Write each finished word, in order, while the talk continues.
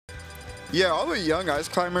Yeah, all the young ice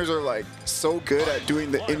climbers are like so good at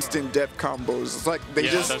doing the instant depth combos. It's like they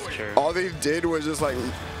all they did was just like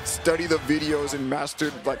study the videos and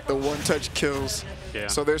mastered like the one-touch kills. Yeah.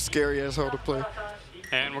 So they're scary as hell to play.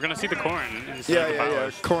 And we're gonna see the Corrin. Yeah.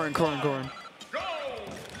 Corrin.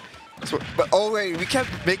 So, but oh wait, we kept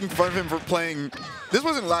making fun of him for playing. This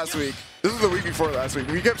wasn't last week. This was the week before last week.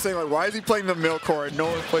 We kept saying like, why is he playing the male Corrin? No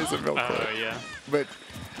one plays the male Corrin. Yeah. But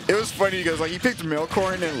it was funny because like he picked male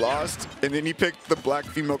Corrin and lost, and then he picked the black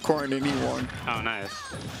female Corrin and he won. Oh, nice.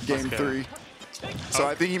 Game 3. So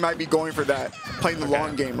I think he might be going for that, playing the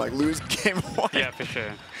long game, like lose game 1. Yeah, for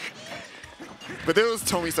sure. But there was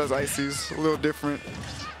Tomisa's ices, a little different.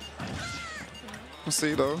 We'll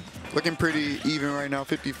see though. Looking pretty even right now,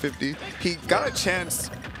 50-50. He got a chance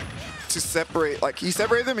to separate, like he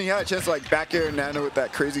separated them and he had a chance to like back air Nano with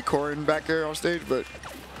that crazy Corrin back air on stage, but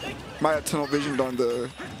might have tunnel visioned on the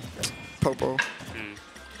Popo,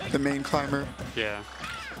 the main climber. Yeah.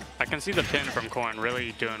 I can see the pin from Corrin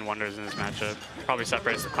really doing wonders in this matchup. Probably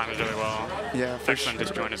separates the climbers really well. Yeah, for excellent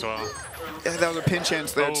disjoint as well. Yeah, that was a pin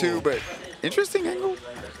chance there too, but interesting angle.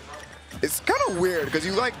 It's kind of weird because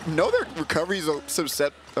you like know their recovery is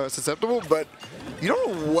susceptible, but you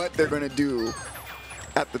don't know what they're gonna do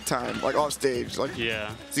at the time, like off stage. Like,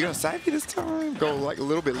 yeah, is he gonna side B this time? Go like a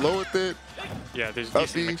little bit low with it. Yeah, there's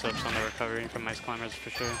decent mix-ups on the recovery from ice climbers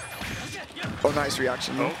for sure. Oh, nice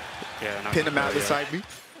reaction. Oh, yeah, pin him out of the side B.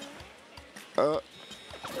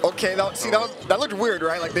 Okay, that looked weird,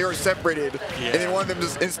 right? Like they were separated, and then one of them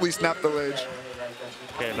just instantly snapped the ledge.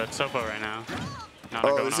 Okay, but Sopo right now.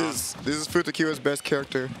 This is FutarinoKiwamiAhh's best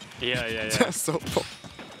character. Yeah. Sopo.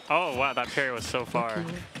 Oh wow, that parry was so far.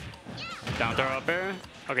 Down throw up air.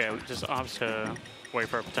 Okay, just opts to wait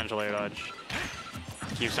for a potential air dodge.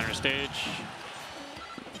 Keep center stage.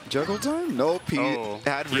 Juggle time? Nope. He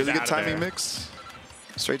had really good timing mix.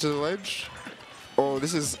 Straight to the ledge. Oh,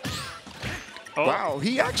 this is. Wow,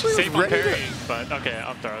 he actually was ready parry, but okay,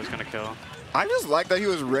 up throw is gonna kill. I just like that he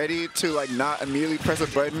was ready to like not immediately press a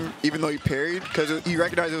button, even though he parried, because he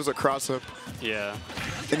recognized it was a cross up. Yeah.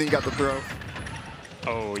 And then he got the throw.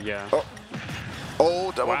 Oh yeah.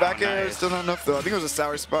 Oh, double back air, still not enough though. I think it was a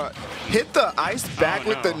sour spot. Hit the ice back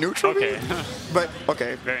with the neutral beam. But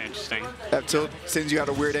okay. Very interesting. That tilt sends you out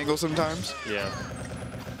a weird angle sometimes. Yeah.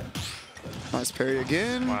 Nice parry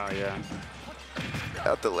again. Wow, yeah.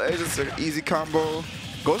 Out the ledge, it's an easy combo.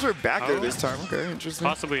 Goes for back air this time. Okay, interesting.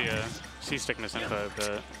 Possibly a C-stick misinput,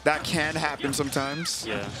 but that can happen sometimes.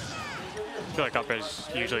 Yeah. I feel like up air is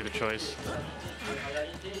usually the choice.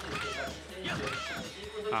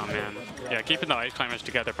 Oh man, yeah, keeping the ice climbers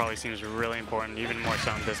together probably seems really important, even more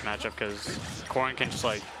so in this matchup, because Corrin can just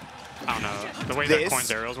like, I don't know, the way that Corrin's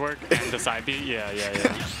aerials work and the side B, yeah.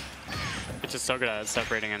 It's just so good at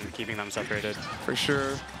separating and keeping them separated. For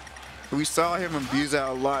sure. We saw him abuse that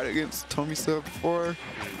a lot against Tomisa before,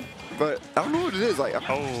 but I don't know what it is. Like,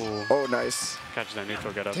 oh, nice. Catches that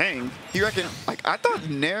neutral get up. Dang. You reckon, like, I thought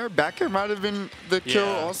Nair back air might have been the kill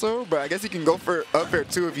also, but I guess he can go for up air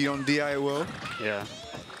too if you don't DI well. Yeah.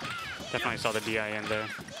 Definitely saw the DI in there.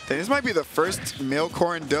 Dang, this might be the first male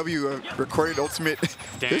Corrin W of recorded Ultimate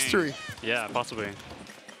history. Yeah, possibly.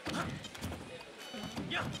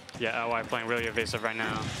 Yeah, LY playing really evasive right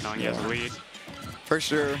now, knowing he has a lead. For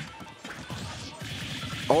sure.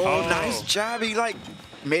 Oh, nice job. He like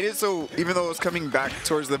made it so even though it was coming back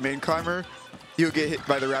towards the main climber, he would get hit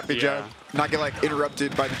by the rapid jab, not get like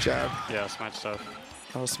interrupted by the jab. Yeah, smart stuff.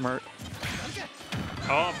 That was smart.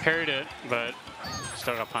 Oh, parried it, but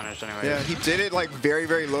still got punished anyway. Yeah, he did it like very,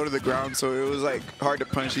 very low to the ground, so it was like hard to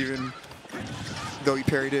punish even though he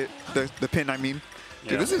parried it. The pin, I mean.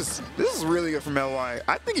 Dude, this is really good from LY.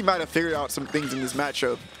 I think he might have figured out some things in this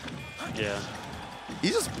matchup. Yeah.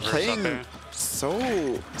 He's just playing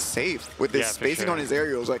so safe with this spacing on his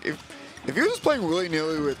aerials. Like if he was just playing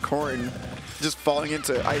willy-nilly with Corrin, just falling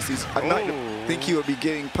into ices, I might think he would be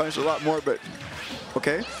getting punished a lot more. But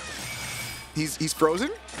okay, he's frozen.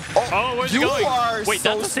 Oh, where's he going? You are Wait,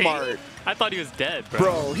 so that's smart. I thought he was dead, bro.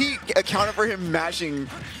 Bro, he accounted for him mashing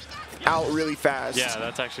out really fast. Yeah,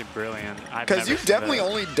 that's actually brilliant. Because you definitely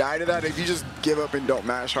only die to that if you just give up and don't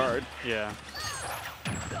mash hard. Yeah.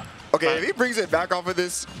 Okay, if he brings it back off of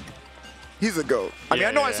this, he's the GOAT. I mean,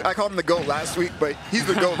 I know I called him the GOAT last week, but he's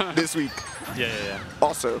the GOAT this week. Yeah.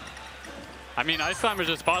 Also. I mean, Ice Climber's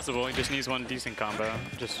just possible. He just needs one decent combo.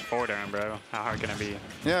 Just forward air him, bro. How hard can it be?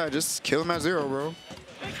 Yeah, just kill him at 0, bro.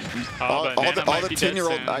 All the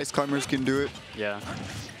 10-year-old Ice Climbers can do it. Yeah.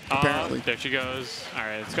 Apparently. There she goes. All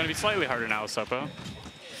right, it's going to be slightly harder now with Sopo.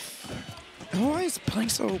 Why is playing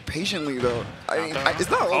so patiently though? I mean, it's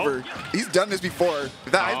not over. He's done this before.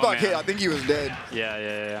 If that ice block hit, I think he was dead.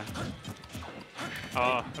 Yeah.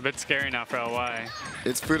 Oh, a bit scary now for LY.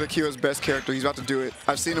 It's FutarinoKiwamiAhh's best character. He's about to do it.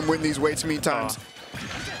 I've seen him win these way too many times.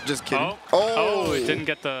 Just kidding. Oh, it didn't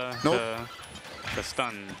get the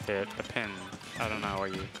stun hit, the pin. I don't know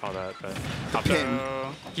what you call that, but the pin.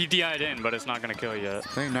 He DI'd in, but it's not gonna kill yet.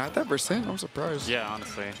 Dang, not that percent. I'm surprised. Yeah,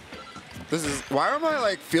 honestly. This is why am I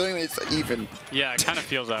like feeling it's even? Yeah, it kind of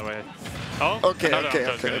feels that way. Oh, okay.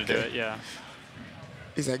 Do it, yeah.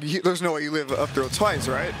 He's like, there's no way you live up throw twice,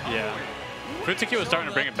 right? Yeah. FutarinoKiwamiAhh was starting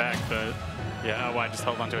to bring it back, but yeah, LY just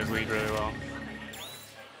held onto his lead really well.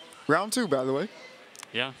 Round 2, by the way.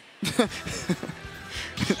 Yeah.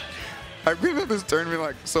 I've been at this tournament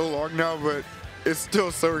like so long now, but it's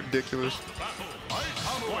still so ridiculous.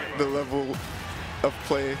 The level of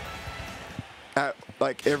play at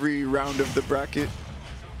like every round of the bracket.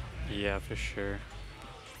 Yeah, for sure.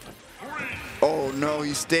 Oh no,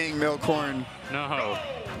 he's staying male Corrin. No.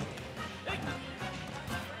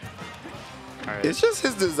 Right. It's just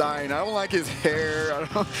his design. I don't like his hair. I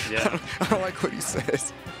don't like what he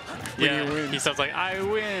says. When he wins. He says like, I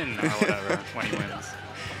win, or whatever, when he wins.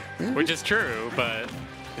 Maybe. Which is true, but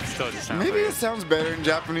it still just sounds Maybe weird. It sounds better in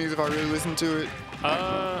Japanese if I really listen to it.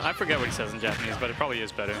 I forget what he says in Japanese, but it probably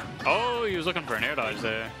is better. Oh, he was looking for an air dodge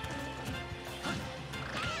there.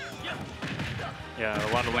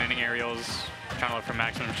 Yeah, a lot of landing aerials, trying to look for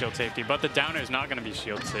maximum shield safety, but the downer is not going to be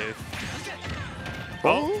shield safe.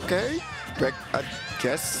 Oh, okay. I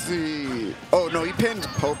guess he... Oh, no, he pinned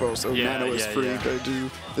Popo, so Nano is free to do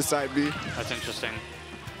the side B. That's interesting.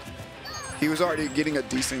 He was already getting a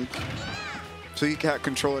desync, so he can't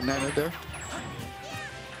control a Nano there.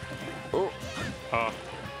 Oh. Oh.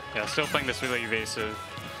 Yeah, still playing this really evasive.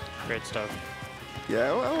 Great stuff.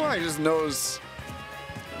 Yeah, well, I just knows...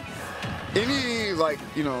 Any, like,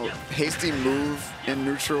 you know, hasty move in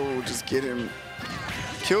neutral will just get him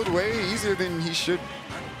killed way easier than he should.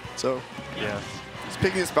 So, yeah, he's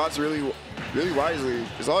picking his spots really wisely.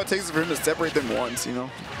 Because all it takes is for him to separate them once, you know?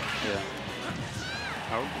 Yeah.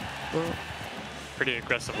 Oh. Well, pretty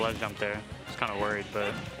aggressive ledge jump there. I was kind of worried,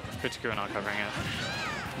 but FutarinoKiwamiAhh not covering it.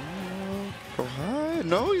 Go high.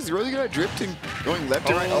 No, he's really good at drifting. Going left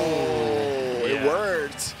and right. Oh, it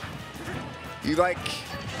worked. You like...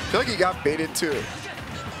 I feel like he got baited to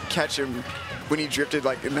catch him when he drifted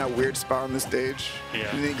like in that weird spot on the stage. Yeah.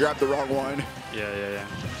 And then he grabbed the wrong one. Yeah.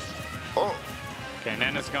 Oh. Okay,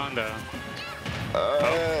 Nana's gone though. Up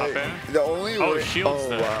air? The only way... shields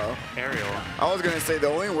the aerial. I was going to say the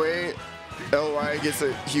only way LY gets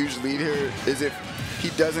a huge lead here is if he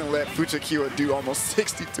doesn't let FutarinoKiwamiAhh do almost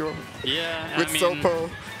 60 to him. Yeah, with Sopo.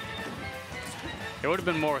 It would have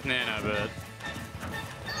been more with Nana, but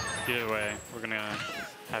either way, we're going to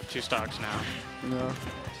have 2 stocks now. No.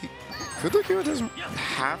 FutarinoKiwamiAhh doesn't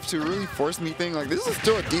have to really force anything. Like, this is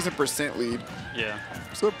still a decent % lead. Yeah.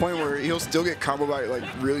 To a point where he'll still get comboed by like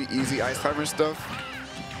really easy ice timer stuff.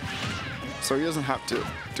 So he doesn't have to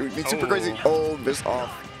do anything super crazy. Oh, this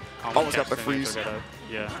off. Almost got the freeze.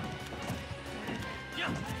 Yeah.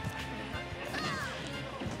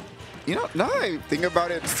 You know, now that I think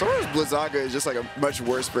about it, Sora's Blizzaga is just like a much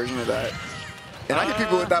worse version of that. And I get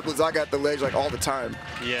people with that Blizzaga at the ledge like all the time.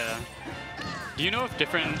 Yeah. Do you know if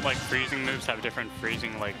different like freezing moves have different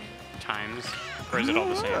freezing like times, or is it all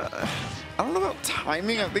the same? I don't know about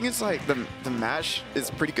timing. I think it's like the mash is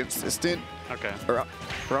pretty consistent. Okay.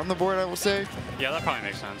 Around the board, I will say. Yeah, that probably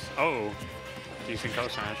makes sense. Oh, decent co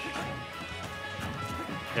smash.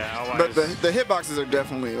 Yeah. But the hitboxes are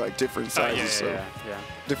definitely like different sizes. Yeah.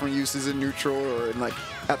 Different uses in neutral or in like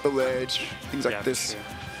at the ledge, things like this.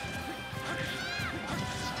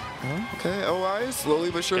 Okay, OI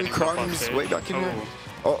slowly but surely crawling his way back in here.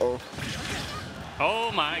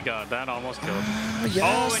 Oh my god, that almost killed.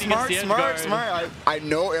 Yeah, smart. I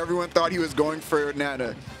know everyone thought he was going for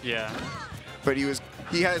Nana. Yeah. But he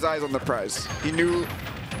had his eyes on the prize. He knew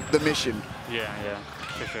the mission. Yeah,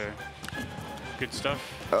 for sure. Good stuff.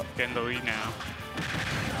 Getting the lead now.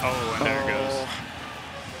 Oh, and there it goes.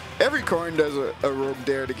 Every Corrin does a rogue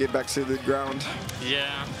dare to get back to the ground.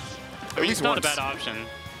 Yeah. I mean, it's not a bad option.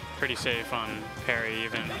 Pretty safe on parry,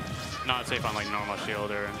 even. Not safe on like normal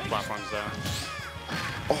shield or platforms though.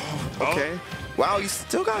 Oh, okay. Wow, he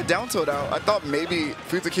still got a down tilt out. I thought maybe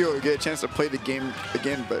FutarinoKiwamiAhh would get a chance to play the game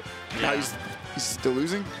again, but now he's still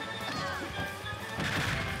losing.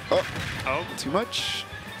 Oh, too much?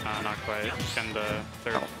 Not quite. And the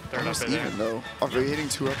third up almost there. Even though. Oh, they're hitting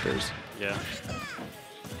 2 up airs. Yeah.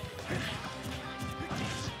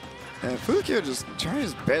 And FutarinoKiwamiAhh just trying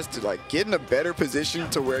his best to like get in a better position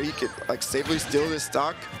to where he could like safely steal this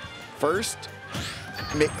stock first.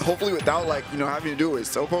 Hopefully without like, you know, having to do it with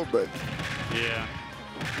Sopo, but. Yeah.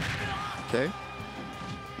 Okay.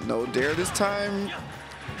 No dare this time.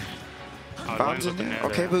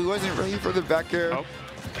 Okay, but he wasn't ready for the back air. Oh.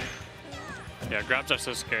 Yeah, grabs are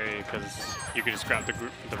so scary because you could just grab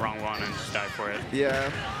the wrong one and just die for it.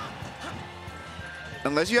 Yeah.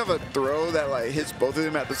 Unless you have a throw that like hits both of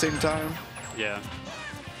them at the same time. Yeah.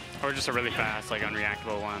 Or just a really fast, like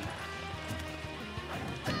unreactable one.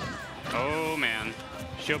 Oh man.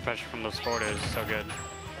 Shield pressure from those forwarders is so good.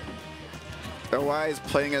 LY is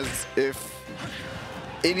playing as if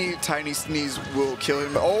any tiny sneeze will kill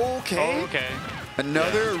him. Okay. Oh, okay.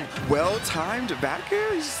 Another well-timed back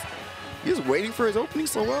air. He's waiting for his opening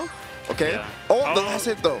so well. Okay. Yeah. Oh, the last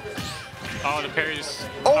hit though. Oh, the parries.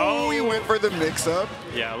 Oh, he went for the mix-up.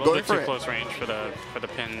 Yeah, a little bit too close range for the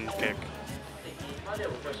pin kick.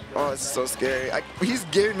 Oh, it's so scary. He's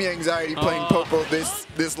giving me anxiety playing Popo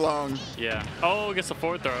this long. Yeah. Oh, gets a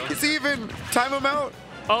forward throw. Is he even time him out?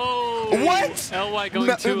 Oh! What? LY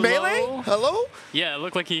going too melee? low. Hello? Yeah, it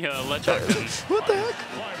looked like he ledge hogged him. What the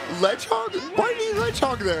heck? Ledge hog? Why did he ledge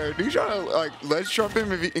hog there? Did you try to like ledge trump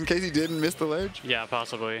him in case he didn't miss the ledge? Yeah,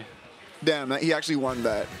 possibly. Damn, he actually won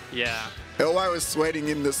that. Yeah. LY was sweating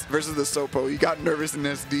in this versus the Sopo. He got nervous in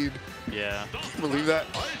SD. Yeah. Believe that?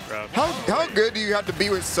 Rough. How good do you have to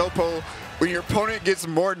be with Sopo when your opponent gets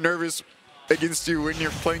more nervous against you when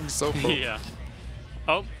you're playing Sopo? Yeah.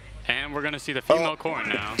 Oh. And we're going to see the female Corrin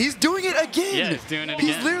now. He's doing it again. Yeah, he's doing it again.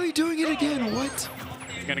 He's literally doing it again. What?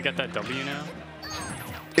 He's going to get that W now.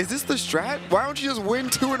 Is this the strat? Why don't you just win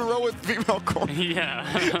 2 in a row with female Corrin? Yeah.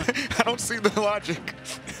 I don't see the logic.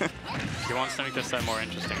 He wants to make this set more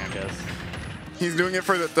interesting, I guess. He's doing it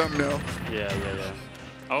for the thumbnail. Yeah.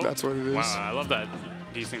 Oh, that's what it is. Wow, I love that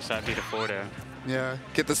decent side beat to forward air. Yeah,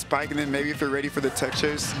 get the spike, and then maybe if you're ready for the tech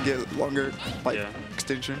chase, get longer like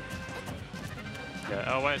extension.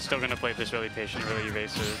 Yeah, LY is still going to play this really patient, really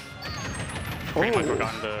evasive. Pretty much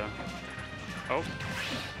forgotten the... Oh.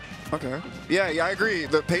 Okay. Yeah, I agree.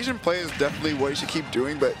 The patient play is definitely what you should keep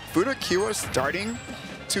doing, but FutarinoKiwa starting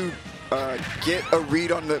to get a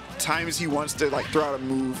read on the times he wants to like throw out a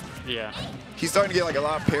move. Yeah. He's starting to get like a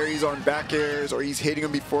lot of parries on back airs, or he's hitting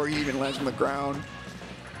them before he even lands on the ground.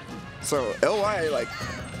 So LY, like,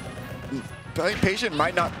 I think patient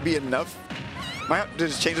might not be enough. Might have to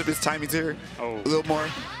just change up his timings here a little more.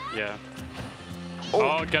 Yeah.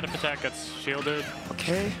 Oh, get up attack, gets shielded.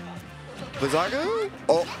 Okay. Vizaga?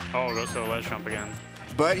 Oh, goes to a ledge jump again.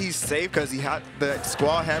 But he's safe because he had the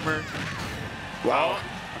squall hammer. Wow.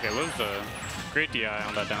 Oh. Okay, lose the great DI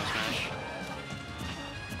on that down smash.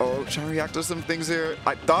 Oh, trying to react to some things here.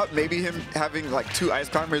 I thought maybe him having like 2 ice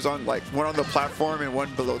climbers on, like one on the platform and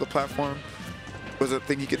one below the platform, was a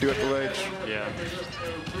thing he could do at the ledge. Yeah.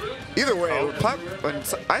 Either way, when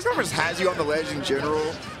ice climbers has you on the ledge in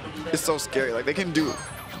general, it's so scary. Like they can do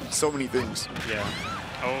so many things. Yeah.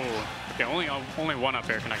 Oh. Okay, only one up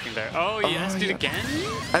air connecting there. Oh, he has to do it again?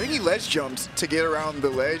 I think he ledge jumped to get around the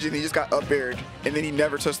ledge, and he just got up aired, and then he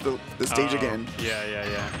never touched the stage again.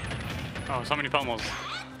 Yeah. Oh, so many pummels.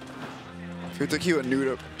 FutarinoKiwa knew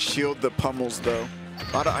to shield the pummels, though.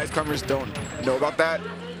 A lot of ice climbers don't know about that.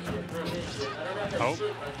 Oh,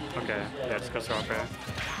 okay. Yeah, just goes off air.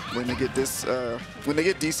 When they get this, when they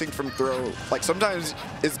get desync from throw, like sometimes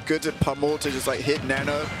it's good to pummel to just like hit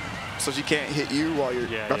Nana, so she can't hit you while you're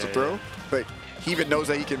about to throw. But he even knows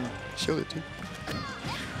that he can shield it too.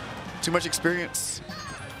 Too much experience.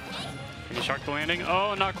 Can he shark the landing?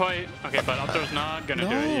 Oh, not quite. Okay, but up throw's not gonna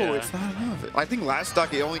do it. No, it's not enough. I think last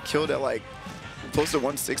stock he only killed at like close to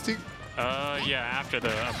 160. Yeah, after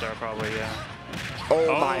the up throw probably, yeah.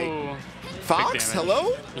 Oh my. Fox,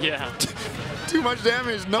 hello? Yeah. Too much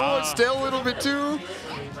damage. No, it's still a little bit too.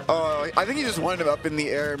 I think he just wanted him up in the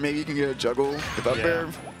air. Maybe you can get a juggle with up air.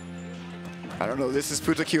 I don't know. This is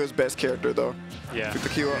FutarinoKiwa's best character, though. Yeah,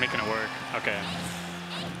 FutarinoKiwa. making it work. Okay.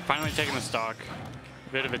 Finally taking the stock.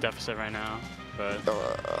 Bit of a deficit right now, but...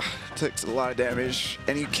 takes a lot of damage,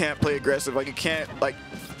 and you can't play aggressive. Like, you can't, like,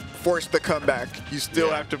 force the comeback. You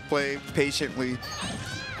still have to play patiently.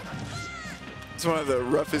 It's one of the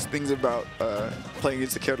roughest things about playing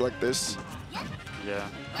against a character like this. Yeah.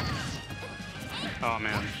 Oh,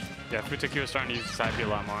 man. Yeah, FutarinoKiwa starting to use the side B a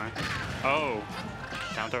lot more. Oh.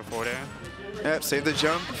 Down throw forward air. Yep, save the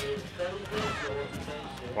jump.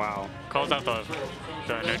 Wow. Calls out the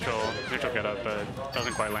neutral get up, but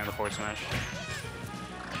doesn't quite land the forward smash.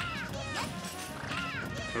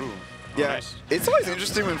 Ooh. Yeah, Nice. it's always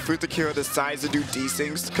interesting when FutarinoKiwa decides to do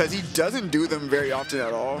desyncs because he doesn't do them very often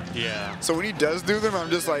at all. Yeah. So when he does do them, I'm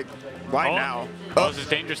just like, why now? Oh, this is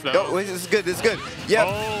dangerous though. Oh, this is good. This is good. Yeah.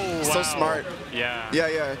 Oh, So wow. smart. Yeah. Yeah,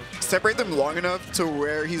 yeah. Separate them long enough to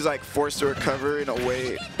where he's like forced to recover in a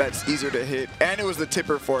way that's easier to hit. And it was the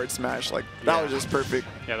tipper forward smash. Like that Yeah. was just perfect.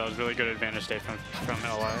 Yeah, that was really good advantage state from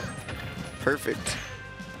LI. Perfect.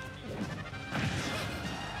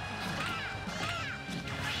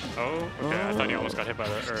 Oh, okay. I thought he almost got hit by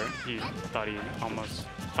the, or he thought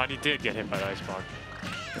he did get hit by the ice block.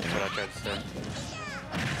 That's what I tried to say.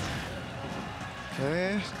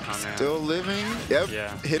 Okay. Oh, man. Still living. Yep.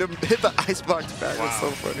 Yeah. Hit the ice box back. Wow. That's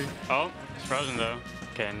so funny. Oh, it's frozen though.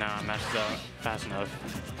 Okay, now matches out fast enough.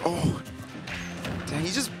 Oh. Dang,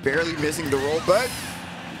 he's just barely missing the roll, but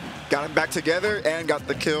got him back together and got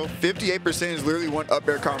the kill. 58% is literally one up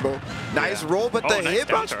air combo. Nice roll, but the nice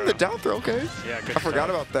hitbox from the down throw. Okay. Yeah, good I forgot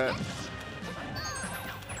stuff. about that.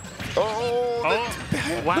 Oh,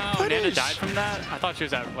 wow, the Nana punish. died from that? I thought she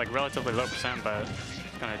was at like relatively low percent, but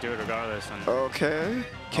gonna do it regardless. And Okay.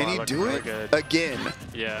 Can he that do looked it really good. again?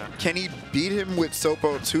 Yeah. Can he beat him with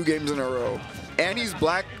Sopo 2 games in a row? And he's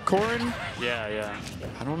black Corrin? Yeah, yeah.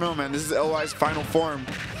 I don't know, man. This is LY's final form.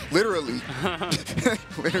 Literally.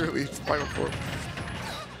 Literally, it's final form.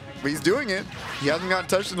 But he's doing it. He hasn't gotten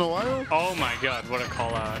touched in a while. Oh my god, what a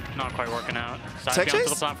call out. Not quite working out. Side Tech down to chase?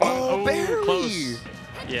 the platform. Oh, barely. Close.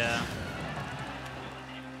 Yeah.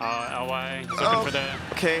 LY looking for the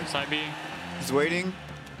okay. side B. He's waiting.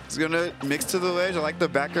 He's gonna mix to the ledge. I like the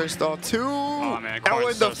back air stall too. Oh man, Oh, and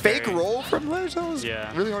Corrin's the so fake scary. roll from ledge. That was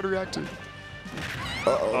really hard to react to.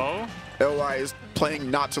 Uh-oh. Oh? LY is playing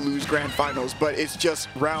not to lose grand finals, but it's just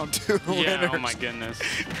round 2 Yeah, winners. oh my goodness.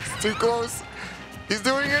 It's too close. He's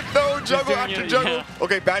doing it though. Juggle doing after it, juggle. yeah.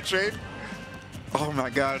 Okay, bad trade. Oh my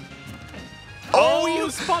god. Oh,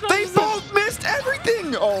 Oh, they both missed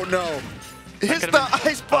everything. Oh no. Hits the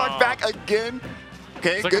ice block back again.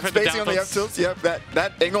 Okay, good spacing on the up tilts. Yep,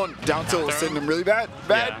 that angle on down tilt was sitting him really bad.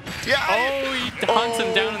 Yeah. Oh, he hunts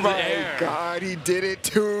him down in the air. Oh my god, he did it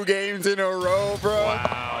 2 games in a row, bro.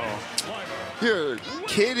 Wow. You're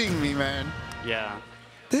kidding me, man. Yeah.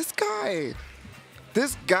 This guy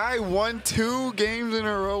won 2 games in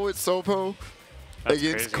a row with Sopo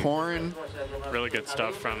against crazy. Corrin. Really good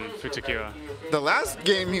stuff from FutarinoKiwa. The last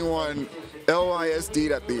game he won,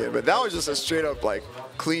 LYSD'd at the end, but that was just a straight up like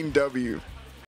clean W.